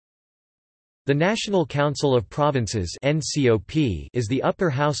The National Council of Provinces (NCOP) is the upper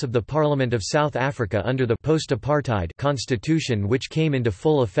house of the Parliament of South Africa under the post-apartheid constitution, which came into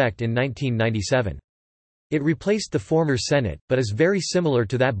full effect in 1997. It replaced the former Senate, but is very similar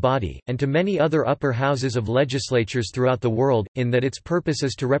to that body, and to many other upper houses of legislatures throughout the world, in that its purpose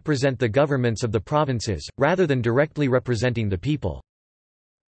is to represent the governments of the provinces, rather than directly representing the people.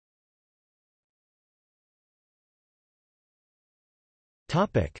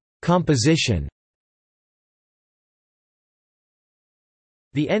 Composition.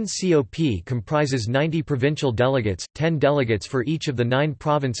 The NCOP comprises 90 provincial delegates, 10 delegates for each of the 9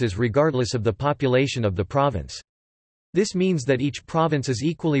 provinces regardless of the population of the province. This means that each province is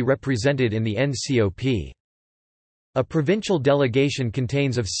equally represented in the NCOP. A provincial delegation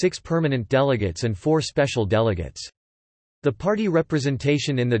contains of 6 permanent delegates and 4 special delegates. The party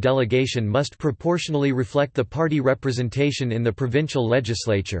representation in the delegation must proportionally reflect the party representation in the provincial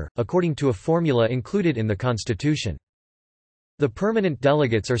legislature, according to a formula included in the constitution. The permanent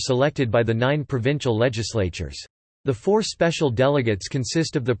delegates are selected by the 9 provincial legislatures. The 4 special delegates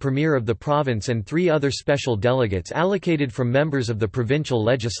consist of the premier of the province and 3 other special delegates allocated from members of the provincial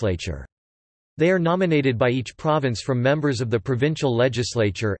legislature. They are nominated by each province from members of the provincial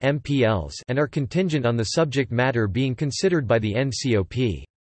legislature (MPLs) and are contingent on the subject matter being considered by the NCOP.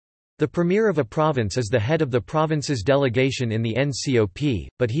 The premier of a province is the head of the province's delegation in the NCOP,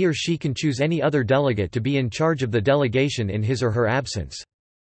 but he or she can choose any other delegate to be in charge of the delegation in his or her absence.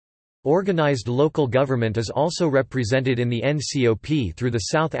 Organised local government is also represented in the NCOP through the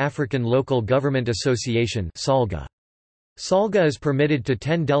South African Local Government Association (SALGA). SALGA is permitted to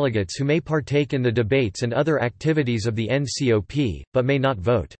 10 delegates who may partake in the debates and other activities of the NCOP, but may not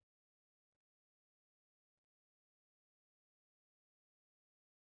vote.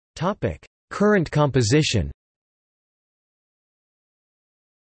 Current composition.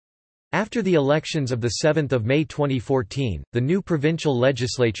 After the elections of 7 May 2014, the new provincial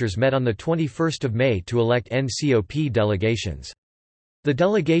legislatures met on 21 May to elect NCOP delegations. The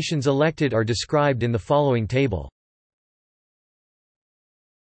delegations elected are described in the following table.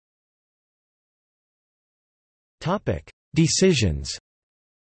 Decisions.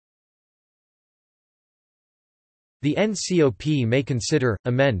 The NCOP may consider,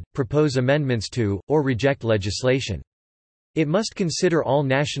 amend, propose amendments to, or reject legislation. It must consider all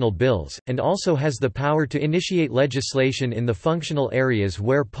national bills, and also has the power to initiate legislation in the functional areas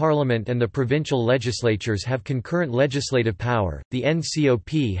where Parliament and the provincial legislatures have concurrent legislative power. The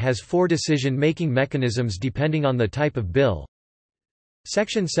NCOP has 4 decision-making mechanisms depending on the type of bill.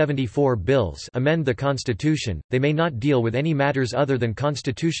 Section 74 bills amend the Constitution. They may not deal with any matters other than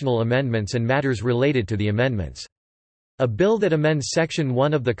constitutional amendments and matters related to the amendments. A bill that amends Section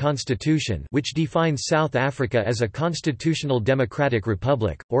 1 of the Constitution, which defines South Africa as a constitutional democratic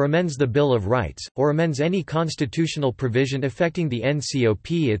republic, or amends the Bill of Rights, or amends any constitutional provision affecting the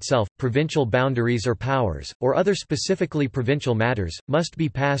NCOP itself, provincial boundaries or powers, or other specifically provincial matters, must be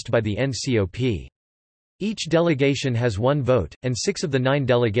passed by the NCOP. Each delegation has 1 vote, and 6 of the 9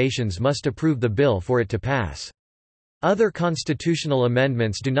 delegations must approve the bill for it to pass. Other constitutional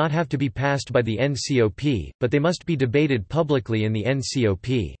amendments do not have to be passed by the NCOP, but they must be debated publicly in the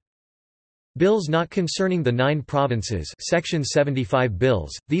NCOP. Bills not concerning the 9 provinces, Section 75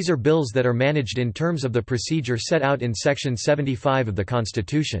 bills. These are bills that are managed in terms of the procedure set out in Section 75 of the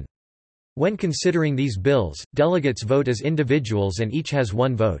Constitution. When considering these bills, delegates vote as individuals and each has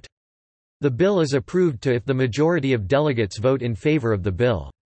 1 vote. The bill is approved if the majority of delegates vote in favor of the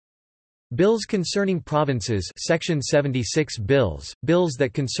bill. Bills concerning provinces, Section 76 bills. Bills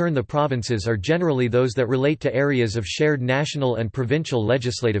that concern the provinces are generally those that relate to areas of shared national and provincial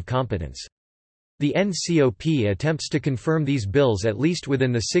legislative competence. The NCOP attempts to confirm these bills at least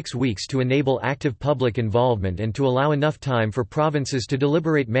within the 6 weeks to enable active public involvement and to allow enough time for provinces to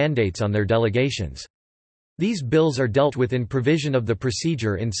deliberate mandates on their delegations. These bills are dealt with in provision of the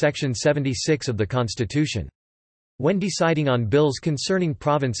procedure in Section 76 of the Constitution. When deciding on bills concerning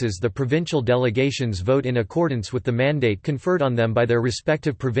provinces, the provincial delegations vote in accordance with the mandate conferred on them by their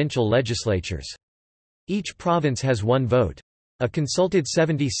respective provincial legislatures. Each province has 1 vote. A consulted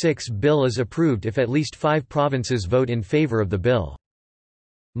 76 bill is approved if at least 5 provinces vote in favor of the bill.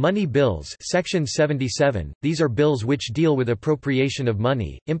 Money bills, Section 77. These are bills which deal with appropriation of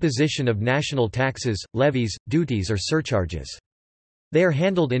money, imposition of national taxes, levies, duties or surcharges. They are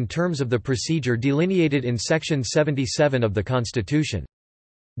handled in terms of the procedure delineated in Section 77 of the Constitution.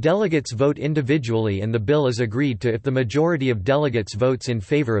 Delegates vote individually and the bill is agreed to if the majority of delegates votes in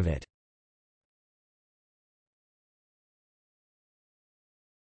favor of it.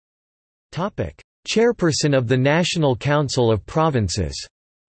 Chairperson of the National Council of Provinces.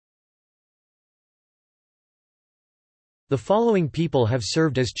 The following people have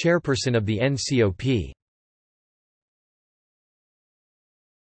served as chairperson of the NCOP.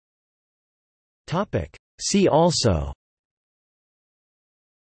 See also: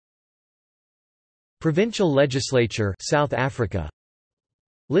 Provincial Legislature, South Africa.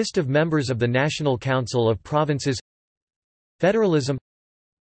 List of members of the National Council of Provinces. Federalism.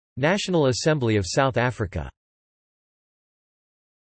 National Assembly of South Africa.